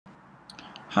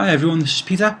Hi everyone, this is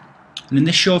Peter, and in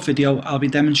this short video I'll be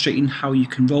demonstrating how you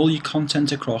can roll your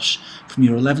content across from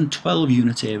your 11-12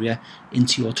 unit area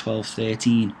into your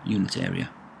 12-13 unit area.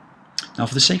 Now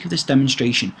for the sake of this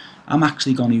demonstration I'm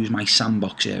actually going to use my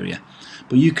sandbox area,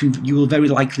 but you will very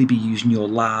likely be using your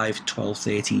live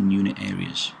 12-13 unit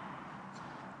areas.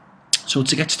 So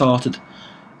to get started,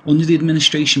 under the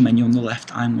administration menu on the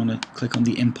left I'm going to click on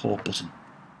the import button,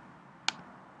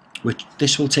 which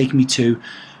this will take me to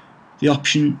the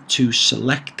option to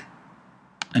select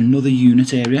another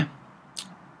unit area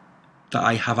that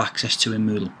I have access to in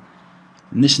Moodle.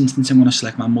 In this instance I'm going to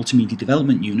select my multimedia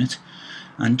development unit,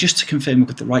 and just to confirm I've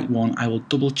got the right one I will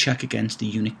double check against the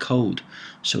unit code.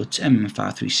 So it's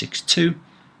MM5362,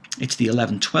 it's the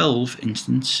 11-12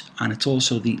 instance, and it's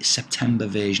also the September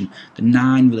version. The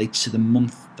 9 relates to the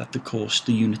month that the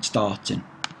unit starts in.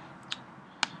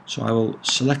 So I will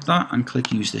select that and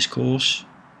click use this course.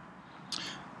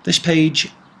 This page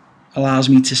allows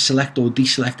me to select or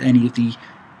deselect any of the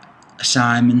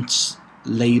assignments,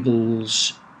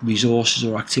 labels, resources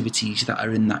or activities that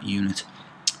are in that unit.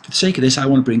 For the sake of this I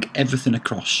want to bring everything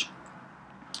across.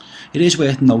 It is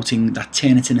worth noting that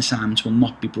Turnitin assignments will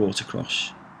not be brought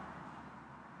across.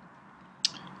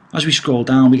 As we scroll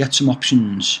down we get some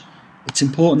options. It's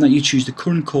important that you choose the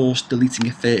current course, deleting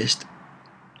it first.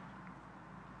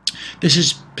 This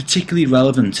is particularly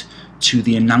relevant to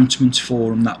the announcements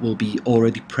forum that will be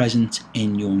already present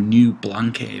in your new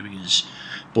blank areas,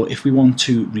 but if we want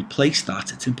to replace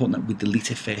that it's important that we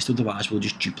delete it first, otherwise we'll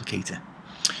just duplicate it.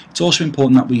 It's also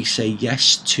important that we say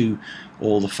yes to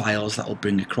all the files that will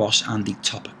bring across and the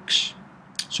topics.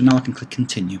 So now I can click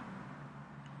continue.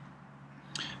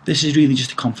 This is really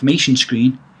just a confirmation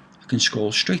screen. I can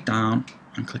scroll straight down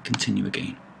and click continue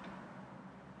again.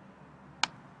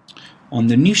 On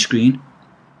the new screen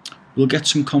we'll get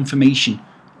some confirmation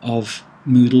of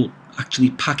Moodle actually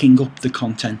packing up the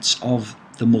contents of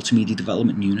the multimedia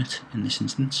development unit in this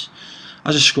instance.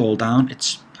 As I scroll down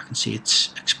I can see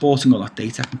it's exporting all that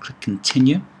data. I can click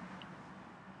continue,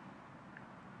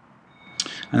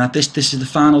 and at this is the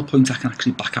final point I can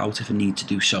actually back out if I need to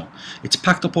do so. It's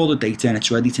packed up all the data and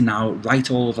it's ready to now write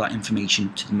all of that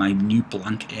information to my new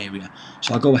blank area,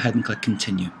 so I'll go ahead and click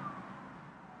continue.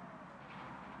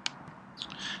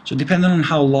 So depending on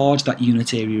how large that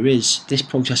unit area is, this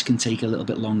process can take a little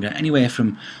bit longer, anywhere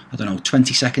from, I don't know,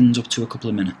 20 seconds up to a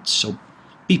couple of minutes. So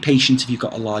be patient if you've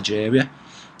got a large area.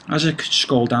 As I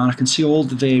scroll down I can see all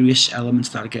the various elements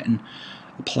that are getting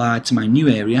applied to my new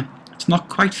area. It's not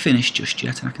quite finished just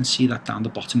yet, and I can see that down the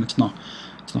bottom it's not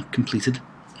completed.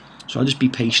 So I'll just be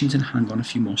patient and hang on a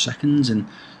few more seconds and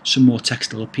some more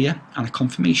text will appear and a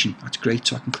confirmation. That's great,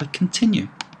 so I can click continue.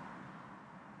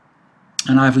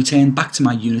 And I've returned back to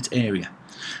my unit area.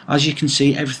 As you can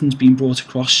see everything's been brought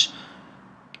across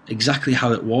exactly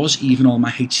how it was, even all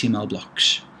my HTML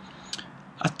blocks.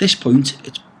 At this point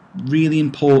it's really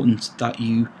important that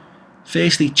you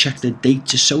firstly check the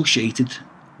dates associated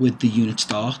with the unit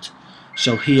start.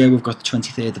 So here we've got the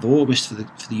 23rd of August for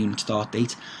the unit start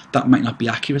date. That might not be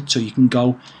accurate, so you can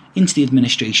go into the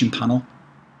administration panel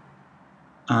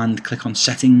and click on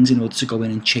settings in order to go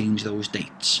in and change those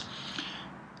dates.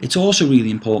 It's also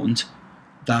really important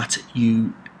that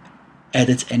you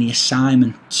edit any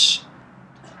assignments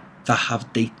that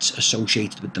have dates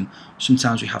associated with them.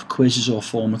 Sometimes we have quizzes or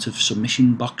formative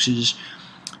submission boxes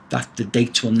that the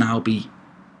dates will now be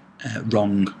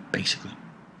wrong, basically.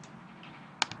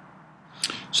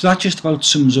 So that just about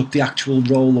sums up the actual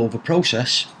rollover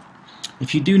process.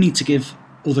 If you do need to give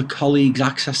other colleagues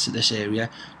access to this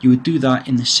area, you would do that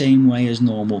in the same way as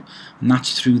normal, and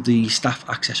that's through the staff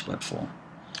access web form.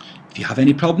 If you have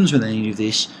any problems with any of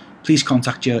this, please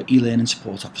contact your e-learning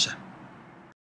support officer.